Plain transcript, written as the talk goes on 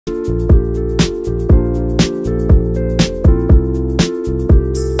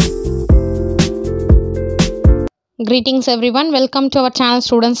Greetings everyone, welcome to our channel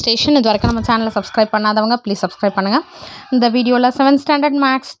Student Station. இது வரைக்கும் நம்ம சேனலை சப்ஸ்கிரைப் பண்ணாதவங்க ப்ளீஸ் சப்ஸ்கிரைப் பண்ணுங்கள். இந்த வீடியோவில் 7th Standard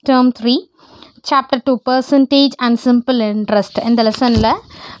Max Term 3 Chapter 2 Percentage and Simple Interest இந்த லெசனில்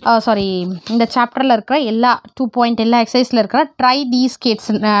இந்த சாப்டரில் இருக்கிற எல்லா 2 எல்லா எக்ஸசைஸில் இருக்கிற ட்ரை தீஸ்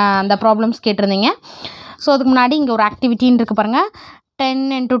கேட்ஸ் அந்த ப்ராப்ளம்ஸ் கேட்டிருந்தீங்க. ஸோ அதுக்கு முன்னாடி இங்கே ஒரு ஆக்டிவிட்டின்னு இருக்குது பாருங்கள். 10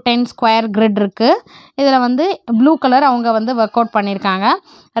 into 10 ஸ்கொயர் கிரிட் இருக்குது. இதில் வந்து ப்ளூ கலர் அவங்க வந்து ஒர்க் அவுட் பண்ணியிருக்காங்க.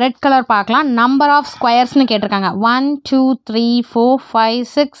 ரெட் கலர் பார்க்கலாம். நம்பர் ஆஃப் ஸ்கொயர்ஸ்னு கேட்டிருக்காங்க. 1 2 3 4 5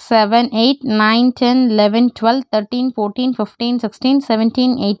 6 7 8 9 10 11 12 13 14 15 16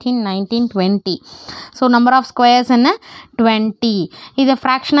 17 18 19 20. ஸோ நம்பர் ஆஃப் ஸ்கொயர்ஸ் என்ன 20. இதை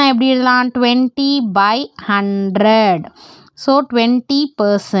ஃப்ராக்ஷனாக எப்படி எழுதலாம்? 20/100. So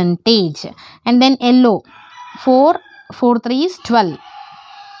 20%. And then yellow 4 3 is 12.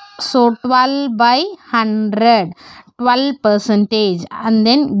 So 12/100, 12%. And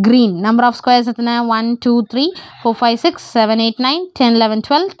then green, number of squares 1 2 3 4 5 6 7 8 9 10 11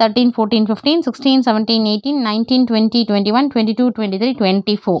 12 13 14 15 16 17 18 19 20 21 22 23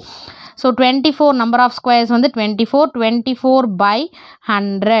 24. So 24 number of squares வந்து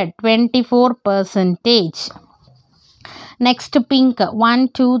 24/100, 24%. Next pink 1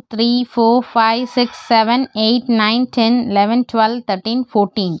 2 3 4 5 6 7 8 9 10 11 12 13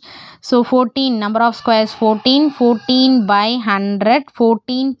 14. So 14 number of squares 14/100,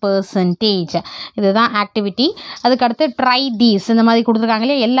 14%. இதுதான் activity. அதுக்கடுத்து try these இந்த மாதிரி கொடுத்துருக்காங்க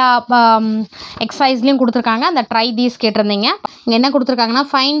இல்லையா, எல்லா எக்ஸசைஸ்லையும் கொடுத்துருக்காங்க. அந்த ட்ரை தீஸ் கேட்டிருந்தீங்க. இங்கே என்ன கொடுத்துருக்காங்கன்னா,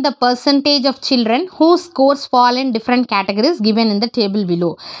 find the percentage of children who scores fall in different categories given in the table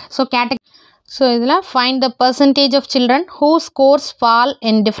below. So இதில் find the percentage of children who scores fall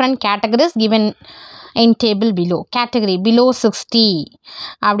in different categories given in table below. Category below 60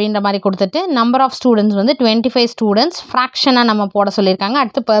 அப்படின்ற மாதிரி கொடுத்துட்டு number of students வந்து 25 students. ஃப்ராக்ஷனாக நம்ம போட சொல்லியிருக்காங்க.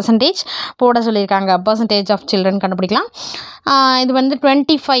 அடுத்து percentage போட சொல்லியிருக்காங்க. பர்சன்டேஜ் ஆஃப் சில்ட்ரன் கண்டுபிடிக்கலாம். இது வந்து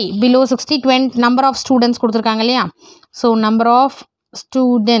 25 below 60 நம்பர் ஆஃப் ஸ்டூடெண்ட்ஸ் கொடுத்துருக்காங்க இல்லையா. ஸோ நம்பர் ஆஃப்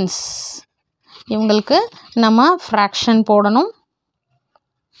ஸ்டூடெண்ட்ஸ் இவங்களுக்கு நம்ம ஃப்ராக்ஷன் போடணும்.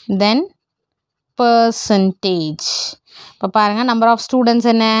 தென் percentage. இப்போ பாருங்கள், நம்பர் ஆஃப் ஸ்டூடெண்ட்ஸ்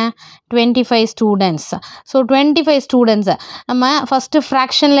என்ன 25 ஸ்டூடெண்ட்ஸ். ஸோ 25 ஸ்டூடெண்ட்ஸை நம்ம ஃபஸ்ட்டு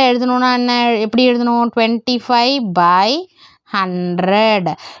ஃப்ராக்ஷனில் எழுதணுன்னா என்ன எப்படி எழுதணும்?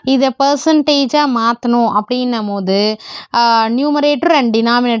 25/100. இதை பர்சன்டேஜாக மாற்றணும் அப்படின்னும் போது நியூமரேட்டர் அண்ட்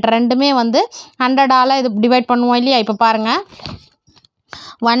டினாமினேட்டர் ரெண்டுமே வந்து 100ஆல் இது டிவைட் பண்ணுவோம் இல்லையா. இப்போ பாருங்கள்,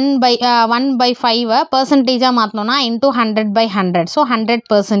 1/5 பர்சன்டேஜாக மாற்றினோன்னா இன்ட்டு 100/100. ஸோ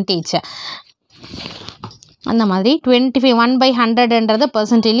 100%. அந்த மாதிரி 25 1/100ன்றது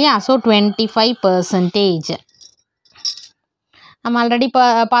பர்சன்டேஜ் இல்லையா. ஸோ 25%. நம்ம ஆல்ரெடி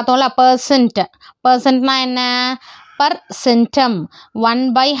பார்த்தோம்ல பர்சன்ட்னா என்ன? Per centum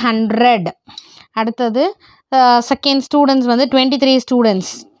 1/100. அடுத்தது செகண்ட் ஸ்டூடெண்ட்ஸ் வந்து 23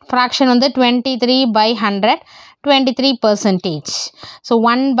 ஸ்டூடெண்ட்ஸ். ஃப்ராக்ஷன் வந்து 23/100, 23%. So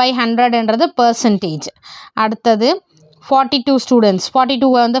 1/100ன்றது percentage. அடுத்தது 42 ஸ்டூடெண்ட்ஸ். 42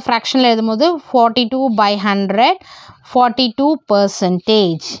 வந்து ஃப்ராக்ஷனில் எழுதும்போது 42/100,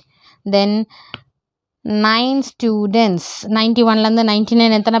 42%. தென் 9 ஸ்டூடெண்ட்ஸ். 91லேருந்து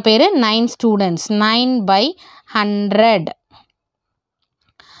 99 எத்தனை பேர்? 9 students. 9/100,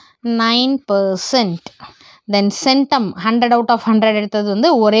 9%. Then centum 100 out of 100 எடுத்தது வந்து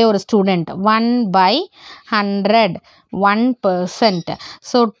ஒரே ஒரு ஸ்டூடெண்ட். 1/100, 1%.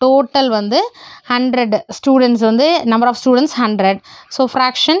 ஸோ டோட்டல் வந்து 100 ஸ்டூடெண்ட்ஸ் வந்து number of students 100. So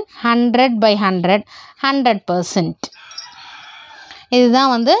fraction 100/100, 100%.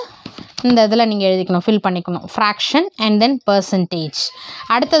 இதுதான் வந்து இந்த இதில் நீங்கள் எழுதிக்கணும், ஃபில் பண்ணிக்கணும். Fraction and then percentage.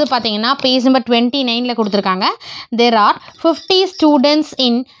 அடுத்தது பார்த்தீங்கன்னா பேஜ் நம்பர் 29ல் கொடுத்துருக்காங்க. There are 50 students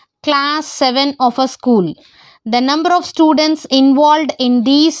in class 7 of a school. The number of students involved in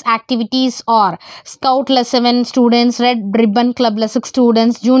these activities are Scoutல 7 students, Red Ribbon Clubல 6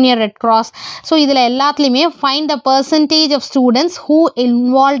 students, Junior Red Cross. So இதில் எல்லாத்துலேயுமே find the percentage of students who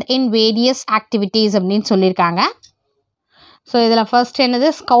involved in various activities அப்படின்னு சொல்லியிருக்காங்க. So இதில் first என்னது?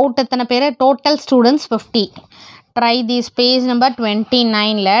 Scout எத்தனை பேர்? Total students 50. Try these page number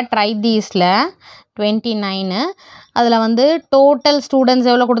 29ல் try தீஸில் 29 அதில் வந்து டோட்டல் ஸ்டூடெண்ட்ஸ்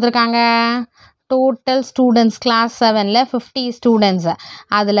எவ்வளோ கொடுத்துருக்காங்க? Total students class 7ல் 50 students.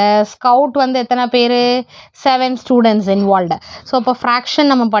 அதில் ஸ்கவுட் வந்து எத்தனை பேர்? 7 ஸ்டூடெண்ட்ஸ் இன்வால்வ்டு. ஸோ இப்போ ஃப்ராக்ஷன்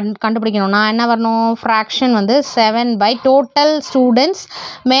நம்ம கண்டுபிடிக்கணும்னா என்ன வரணும்? ஃப்ராக்ஷன் வந்து 7 டோட்டல் ஸ்டூடெண்ட்ஸ்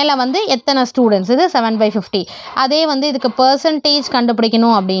மேலே வந்து எத்தனை ஸ்டூடெண்ட்ஸ், இது 7/50. அதே வந்து இதுக்கு பர்சன்டேஜ்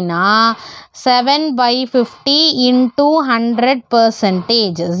கண்டுபிடிக்கணும் அப்படின்னா 7/50 into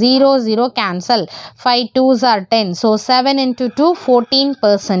 100%. 0 0 cancel. 5 2s are 10. So 7 into 2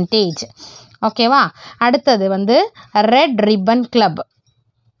 14%. ஓகேவா? அடுத்தது வந்து red ribbon club.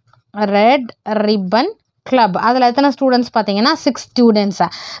 Red ribbon club அதில் எத்தனை ஸ்டூடெண்ட்ஸ் பார்த்தீங்கன்னா 6 ஸ்டூடெண்ட்ஸா.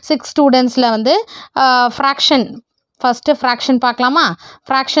 6 ஸ்டூடெண்ட்ஸில் வந்து ஃப்ராக்ஷன் ஃபஸ்ட்டு ஃப்ராக்ஷன் பார்க்கலாமா?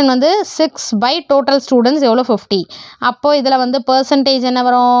 ஃப்ராக்ஷன் வந்து 6 பை டோட்டல் ஸ்டூடெண்ட்ஸ் எவ்வளோ 50. அப்போது இதில் வந்து பர்சன்டேஜ் என்ன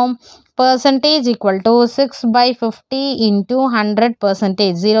வரும்? percentage equal to 6 by 50 into 100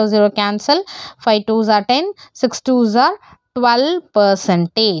 percentage. 0 0 cancel. 5 2s are 10. 6 2s are 12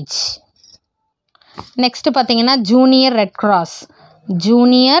 percentage. Next பார்த்தீங்கன்னா junior red cross.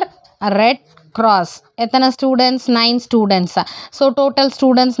 Junior red cross எத்தனை students? 9 students. So total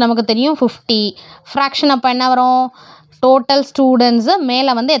students நமக்கு தெரியும் 50. ஃப்ராக்ஷன் அப்போ என்ன வரும்? டோட்டல் ஸ்டூடெண்ட்ஸு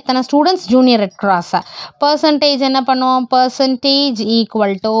மேலே வந்து எத்தனை students? Junior red cross. Percentage என்ன பண்ணுவோம்? Percentage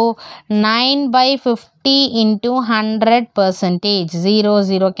equal to 9 by 50 into 100 percentage. 0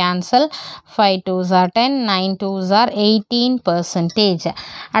 0 cancel. 5 2s are 10. 9 2s are 18 percentage.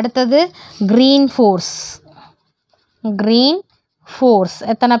 அடுத்தது green force. green force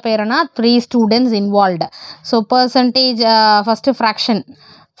எத்தனை பேருனா 3 students involved. So percentage first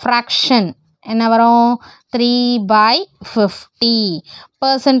fraction என்ன வரும்? 3 by 50.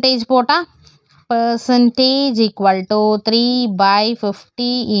 பர்சன்டேஜ் போட்டால் percentage equal to 3 by 50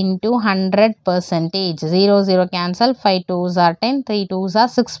 into 100 percentage. 0 0 cancel. 5 2s are 10. 3 2s are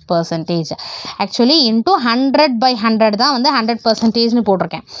 6 percentage. Actually into 100 by 100 தான் வந்து 100 percentageனு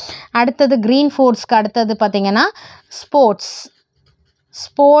போட்டிருக்கேன். அடுத்தது green forceக்கு அடுத்தது பார்த்தீங்கன்னா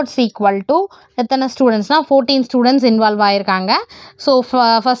ஸ்போர்ட்ஸ் ஈக்குவல் டு எத்தனை ஸ்டூடெண்ட்ஸ்னால் 14 students involve ஆகிருக்காங்க. So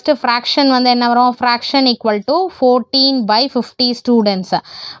first fraction வந்து என்ன வரும்? Fraction equal to 14 by 50 students.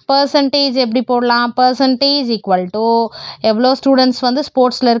 Percentage எப்படி போடலாம்? பர்சன்டேஜ் ஈக்குவல் டு எவ்வளோ ஸ்டூடெண்ட்ஸ் வந்து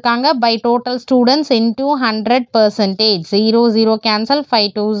ஸ்போர்ட்ஸில் இருக்காங்க by total students into 100 percentage. 0 0 cancel.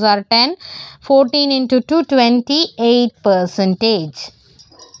 5 2s are 10. 14 into 2 28 percentage.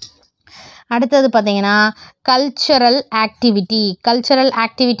 அடுத்தது பார்த்தீங்கன்னா கல்ச்சரல்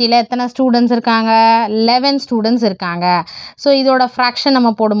ஆக்டிவிட்டியில் எத்தனை ஸ்டூடெண்ட்ஸ் இருக்காங்க? 11 ஸ்டூடெண்ட்ஸ் இருக்காங்க. ஸோ இதோட ஃப்ராக்ஷன் நம்ம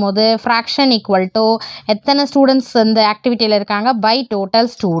போடும்போது ஃப்ராக்ஷன் ஈக்குவல் டு எத்தனை ஸ்டூடெண்ட்ஸ் இந்த ஆக்டிவிட்டியில் இருக்காங்க பை டோட்டல்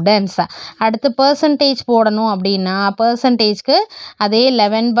ஸ்டூடெண்ட்ஸ். அடுத்து பர்சன்டேஜ் போடணும் அப்படின்னா பர்சன்டேஜ்க்கு அதே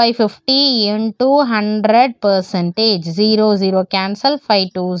 11 by 50 into 100 percentage. 0 0 cancel. 5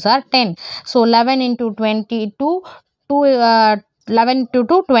 2s are 10. So 11 into 22 11 to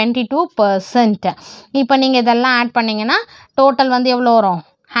 22%. இப்போ நீங்கள் இதெல்லாம் ஆட் பண்ணிங்கன்னா டோட்டல் வந்து எவ்வளோ வரும்?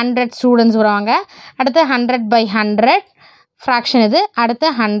 100 ஸ்டூடெண்ட்ஸ் வருவாங்க. அடுத்து 100 by 100 ஃப்ராக்ஷன் இது. அடுத்து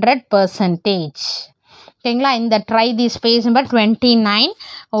 100 percentage. ஓகேங்களா? இந்த try these page number 29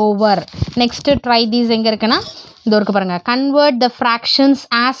 over. Next try these எங்கே இருக்குன்னா இது இருக்கு பாருங்கள். கன்வெர்ட் த fractions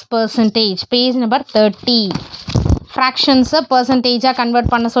as percentage. Page number 30. ஃப்ராக்ஷன்ஸை பர்சன்டேஜாக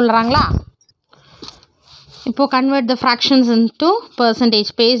convert பண்ண சொல்கிறாங்களா? இப்போது கன்வெர்ட் த fractions into percentage.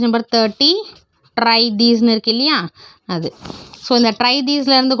 Page number 30 try தீஸ்னு இருக்கு இல்லையா அது. ஸோ இந்த ட்ரை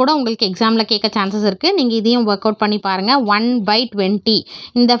தீஸ்லேருந்து கூட உங்களுக்கு எக்ஸாமில் கேட்க சான்சஸ் இருக்குது. நீங்கள் இதையும் ஒர்க் அவுட் பண்ணி பாருங்கள். 1 by 20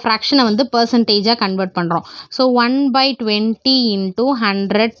 இந்த ஃப்ராக்ஷனை வந்து பர்சன்டேஜாக கன்வெர்ட் பண்ணுறோம். So 1 by 20 into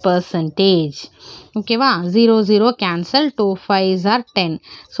 100 percentage. ஓகேவா? 0 0 cancel. 2 5s are 10.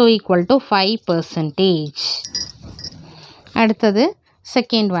 So equal to 5 percentage. அடுத்தது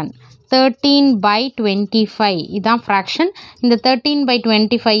செகண்ட் ஒன் 13 by 25. இதான் ஃப்ராக்ஷன். இந்த 13 by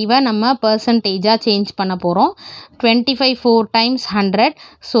 25 நம்ம பர்சன்டேஜாக சேஞ்ச் பண்ண போகிறோம். 25 4 times 100.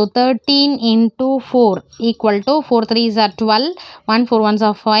 So 13 into 4 equal to 4 3s are 12. 1 4 1s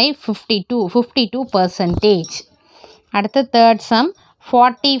are 5. 52 percentage. அடுத்து தேர்ட் சம்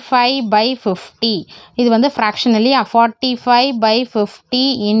 45 by 50. இது வந்து ஃப்ராக்ஷன் இல்லையா? 45 by 50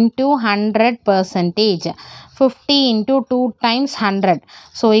 into 100 percentage. 50 into 2 times 100.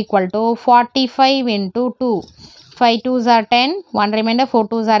 So equal to 45 into 2. 5 2s are 10. 1 remainder. 4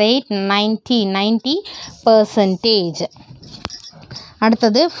 2s are 8. 90 percentage.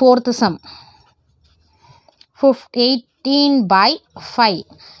 அடுத்தது fourth some 18 by 5.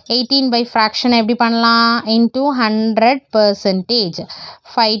 18 by fraction எப்படி பண்ணலாம்? into 100 percentage.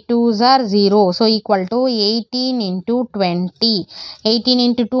 5 2s are 0. So equal to 18 into 20. 18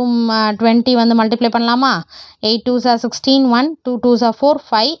 into 2 20 வந்து multiply பண்ணலாமா? 8 2s are 16. 1 2 2s are 4.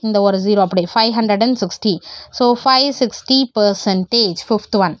 5 இந்த ஒரு 0 அப்படி 560. So 560 percentage.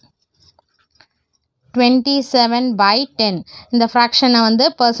 Fifth one 27 by 10. இந்த ஃப்ராக்ஷனை வந்து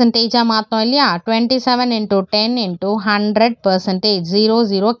பர்சன்டேஜாக மாற்றோம் இல்லையா? 27 into 10 into 100 percentage. 0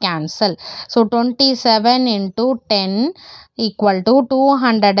 0 cancel. So 27 into 10 equal to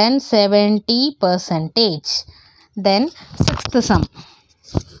 270 percentage. Then sixth sum.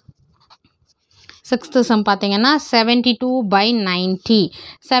 Sixth some பார்த்தீங்கன்னா 72/90.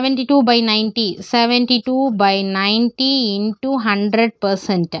 72/90 72/90 into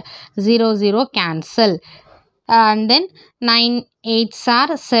 100%. 0 cancel. And then 9 8s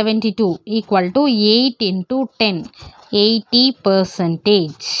are 72 equal to 8 into 10.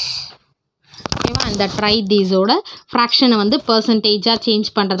 80%. ஓகேவா, இந்த try தீஸோட ஃப்ராக்ஷனை வந்து பர்சன்டேஜாக சேஞ்ச்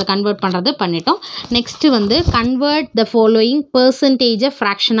பண்ணுறது கன்வெர்ட் பண்ணுறது பண்ணிட்டோம். நெக்ஸ்ட்டு வந்து கன்வெர்ட் த ஃபாலோயிங் பர்சன்டேஜை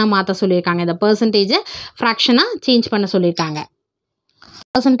ஃப்ராக்ஷனாக மாற்ற சொல்லியிருக்காங்க. இந்த பர்சன்டேஜை ஃப்ராக்ஷனாக சேஞ்ச் பண்ண சொல்லியிருக்காங்க.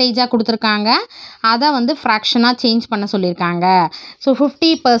 பர்சன்டேஜாக கொடுத்துருக்காங்க, அதை வந்து ஃப்ராக்ஷனாக சேஞ்ச் பண்ண சொல்லியிருக்காங்க. ஸோ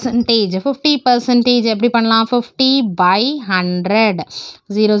 50% எப்படி பண்ணலாம்? 50/100.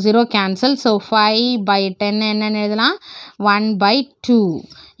 0 கேன்சல். ஸோ 5/10 என்னென்னு எழுதலாம்? 1/2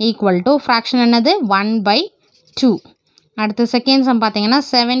 ஈக்குவல் டு ஃப்ராக்ஷன் என்னது? 1/2. அடுத்து செகண்ட் சம் பார்த்தீங்கன்னா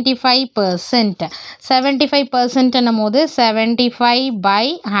 75%. 75% என்னும் போது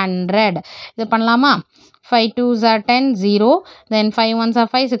 75/100 இது பண்ணலாமா? 5 2s are 10, 0. Then 5 1s are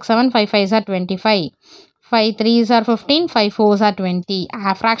 5, 6 7, 5 5s are 25. 5 3s are 15, 5 4s are 20.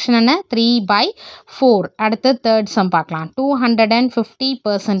 Fraction என்ன? 3/4. அடுத்து தேர்ட் சம் பார்க்கலாம்.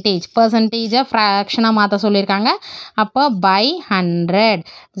 250%. பர்சன்டேஜை ஃப்ராக்ஷனாக மாற்ற சொல்லியிருக்காங்க. அப்போ by 100.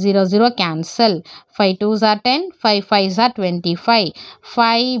 0 cancel. 5 2s are 10, 5 5s are 25.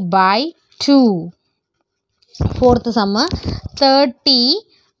 5/2. Fourth Jammu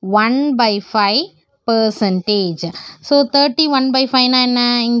 31/5%. So 31/5 என்ன?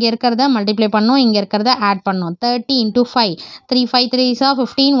 இங்கே இருக்கிறத மல்டிப்ளை பண்ணோம், இங்கே இருக்கிறத ஆட் பண்ணோம். 30 into 5. 3 5 3s are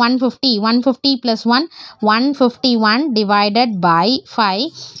 15. 150. 150 plus 1 151 divided by 5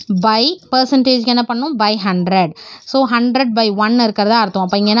 by பர்சன்டேஜ்க்கு என்ன பண்ணோம்? by 100. ஸோ 100/1 இருக்கிறதா அர்த்தம்.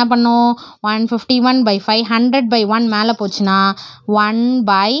 அப்போ இங்கே என்ன பண்ணோம்? 151/5. 100/1 மேலே போச்சுன்னா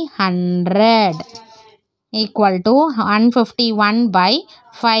 1/100 equal to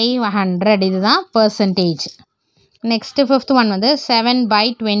 151/500. இதுதான் பர்சன்டேஜ். நெக்ஸ்ட்டு ஃபிஃப்த் ஒன் வந்து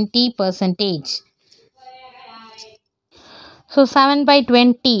 7/20%. ஸோ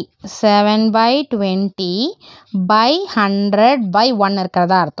 7/20 7/20/100/1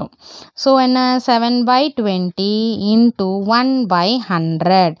 இருக்கிறதா அர்த்தம். ஸோ என்ன? 7/20 into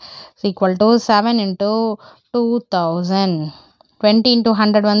 1/100 equal to 7 into 2000. 20 into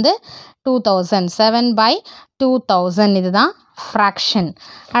 100 வந்து 2000. 7/2000 இதுதான் ஃப்ராக்ஷன்.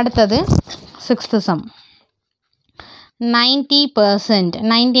 அடுத்தது சிக்ஸ்த்து சம் 90%.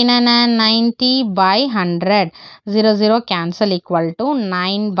 90 என்ன? 90/100. 0 cancel equal to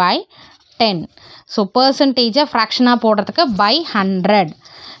 9/10. ஸோ பர்சன்டேஜை ஃப்ராக்ஷனாக போடுறதுக்கு by 100.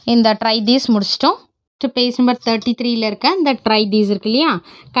 இந்த ட்ரை தீஸ் முடிச்சிட்டோம். பேஜ் நம்பர் 33ல் இருக்க இந்த ட்ரை தீஸ் இருக்கு இல்லையா?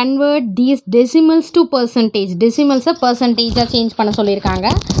 Convert these decimals to percentage. டெசிமல்ஸை பர்சன்டேஜாக change பண்ண சொல்லியிருக்காங்க.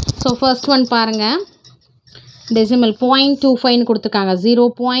 ஸோ ஃபர்ஸ்ட் ஒன் பாருங்கள். டெசிமல் 0.25 கொடுத்துருக்காங்க.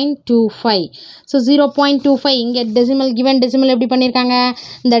 0.25. ஸோ 0.25 இங்கே டெசிமல் கிவன் டெசிமல் எப்படி பண்ணியிருக்காங்க?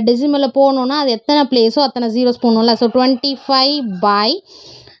 இந்த டெசிமலில் போகணுன்னா அது எத்தனை பிளேஸோ அத்தனை ஜீரோஸ் போகணும்ல. ஸோ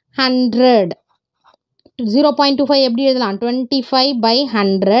 25/100. 0.25 எப்படி எழுதலாம்?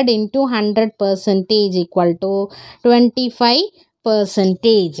 25/100 into 100% equal to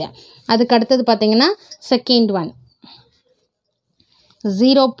 25%. அதுக்கு அடுத்தது பார்த்தீங்கன்னா செகண்ட் ஒன்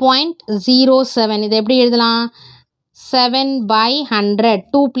 0.07. இது எப்படி எழுதலாம்? 7/100.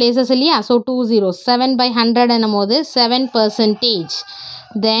 2 places இல்லையா? So 2 zeros. 7/100 என்னும் போது 7%.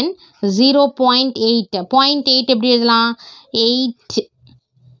 தென் 0.8. 0.8 எப்படி எழுதலாம்? 8.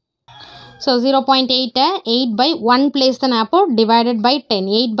 ஸோ 0.8 8/1 பிளேஸ் தானே, அப்போது டிவைடட் பை 10.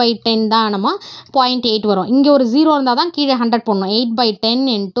 8/10 தான் நம்ம 0.8 வரும். இங்கே ஒரு 0 இருந்தால் தான் கீழே 100 போடணும். 8/10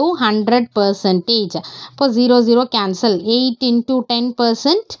 into 100%. இப்போ 0 கேன்சல். 8 into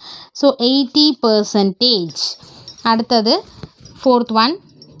 10%. ஸோ 80%. அடுத்தது ஃபோர்த் ஒன்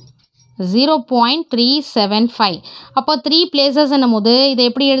 0.375. அப்போ 3 பிளேசஸ் என்னும் போது இதை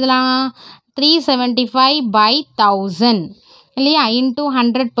எப்படி எழுதலாம்? 375/1000 இல்லையா? இன்ட்டு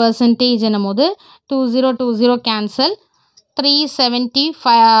 100% என்னும் போது 20 கேன்சல்.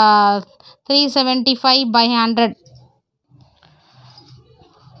 375/100.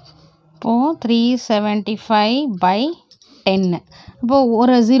 இப்போது 375/10. இப்போது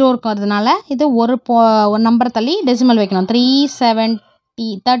ஒரு 0 இருக்கிறதுனால இது ஒரு நம்பர் தள்ளி டெசிமல் வைக்கணும்.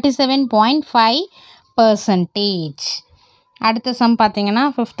 37.5%. அடுத்த சம் பார்த்தீங்கன்னா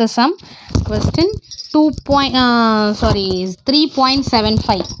ஃபிஃப்த்து சம் கொஸ்டின்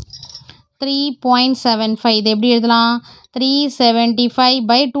 3.75. 3.75 இது எப்படி எழுதலாம்?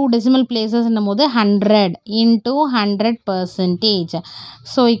 375/2 டெசிமல் பிளேசஸ் என்னும் போது 100 into 100%.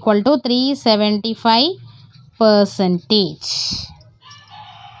 So equal to 375%.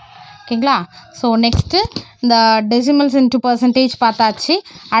 ஓகேங்களா. ஸோ நெக்ஸ்ட்டு இந்த டெசிமல்ஸ் இன்ட்டு பர்சன்டேஜ் பார்த்தாச்சு.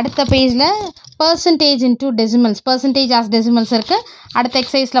 அடுத்த பேஜில் percentage into decimals, percentage as decimals இருக்குது. அடுத்த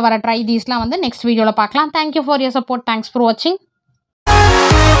எக்ஸசைஸில் வர ட்ரை தீஸ்லாம் வந்து நெக்ஸ்ட் வீடியோவில் பார்க்கலாம். Thank you for your support. Thanks for வாட்சிங்.